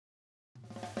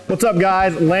What's up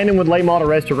guys, Landon with Late Model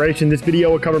Restoration. This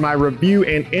video will cover my review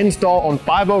and install on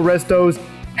 5.0resto's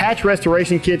hatch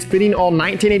restoration kits fitting all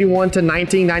 1981 to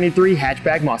 1993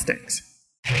 hatchback Mustangs.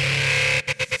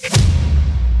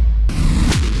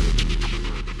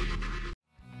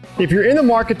 If you're in the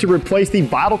market to replace the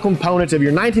vital components of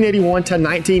your 1981 to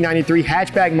 1993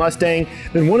 hatchback Mustang,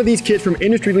 then one of these kits from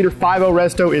industry leader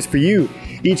 5.0resto is for you.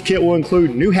 Each kit will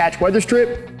include new hatch weather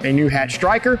strip, a new hatch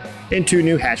striker, and 2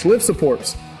 new hatch lift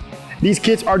supports. These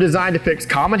kits are designed to fix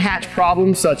common hatch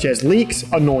problems such as leaks,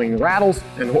 annoying rattles,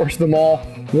 and worst of them all,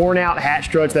 worn out hatch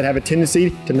struts that have a tendency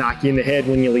to knock you in the head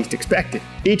when you least expect it.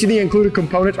 Each of the included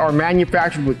components are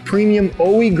manufactured with premium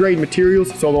OE grade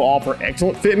materials, so they'll offer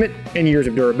excellent fitment and years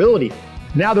of durability.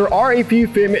 Now there are a few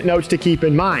fitment notes to keep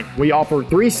in mind. We offer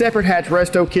 3 separate hatch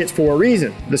resto kits for a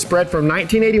reason. The spread from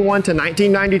 1981 to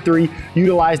 1993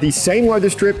 utilized the same weather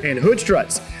strip and hood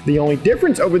struts. The only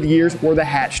difference over the years were the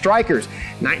hatch strikers.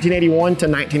 1981 to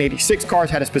 1986 cars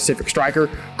had a specific striker,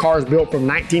 cars built from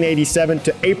 1987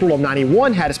 to April of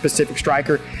 91 had a specific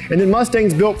striker, and then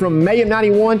Mustangs built from May of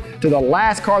 91 to the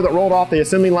last car that rolled off the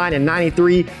assembly line in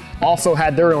 93 also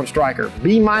had their own striker.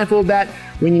 Be mindful of that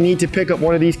when you need to pick up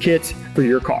one of these kits for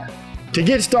your car. To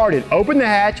get started, open the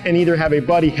hatch and either have a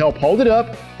buddy help hold it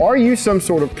up or use some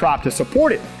sort of prop to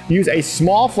support it. Use a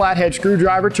small flathead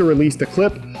screwdriver to release the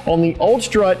clip on the old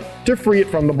strut to free it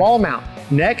from the ball mount.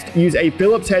 Next, use a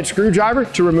Phillips head screwdriver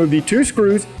to remove the 2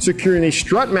 screws securing the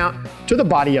strut mount to the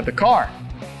body of the car.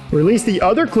 Release the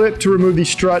other clip to remove the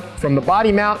strut from the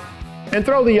body mount and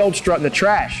throw the old strut in the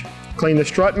trash. Clean the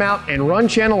strut mount and run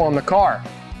channel on the car.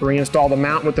 Reinstall the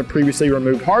mount with the previously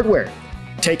removed hardware.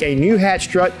 Take a new hatch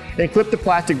strut and clip the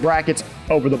plastic brackets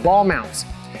over the ball mounts.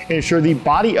 Ensure the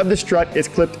body of the strut is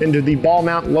clipped into the ball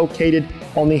mount located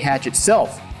on the hatch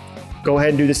itself. Go ahead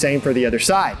and do the same for the other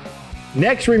side.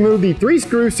 Next, remove the 3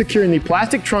 screws securing the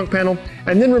plastic trunk panel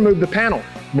and then remove the panel.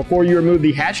 Before you remove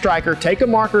the hatch striker, take a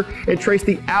marker and trace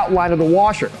the outline of the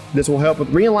washer. This will help with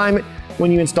realignment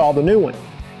when you install the new one.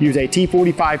 Use a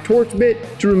T45 Torx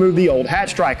bit to remove the old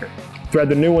hatch striker. Thread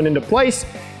the new one into place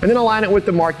and then align it with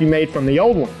the mark you made from the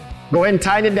old one. Go ahead and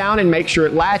tighten it down and make sure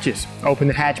it latches. Open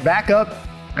the hatch back up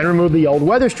and remove the old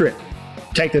weather strip.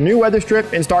 Take the new weather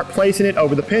strip and start placing it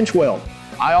over the pinch weld.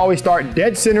 I always start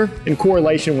dead center in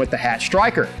correlation with the hatch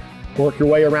striker. Work your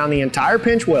way around the entire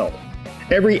pinch weld.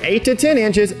 Every 8 to 10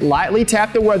 inches, lightly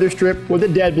tap the weather strip with a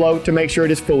dead blow to make sure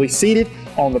it is fully seated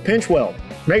on the pinch weld.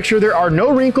 Make sure there are no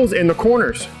wrinkles in the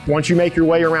corners. Once you make your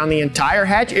way around the entire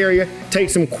hatch area, take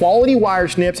some quality wire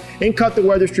snips and cut the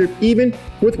weather strip even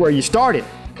with where you started.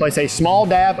 Place a small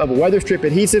dab of weather strip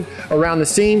adhesive around the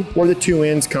seam where the 2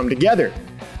 ends come together.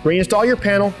 Reinstall your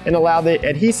panel and allow the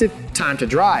adhesive time to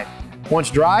dry.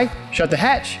 Once dry, shut the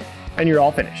hatch and you're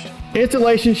all finished.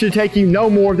 Installation should take you no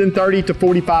more than 30 to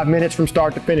 45 minutes from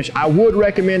start to finish. I would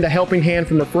recommend a helping hand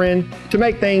from a friend to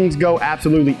make things go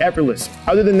absolutely effortless.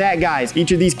 Other than that guys,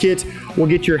 each of these kits will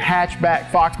get your hatchback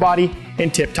Fox body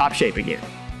in tip-top shape again.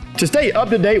 To stay up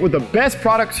to date with the best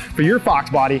products for your Fox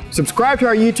body, subscribe to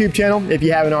our YouTube channel if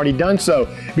you haven't already done so.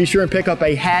 Be sure and pick up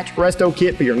a hatch resto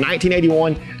kit for your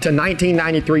 1981 to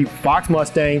 1993 Fox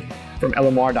Mustang from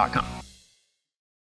LMR.com.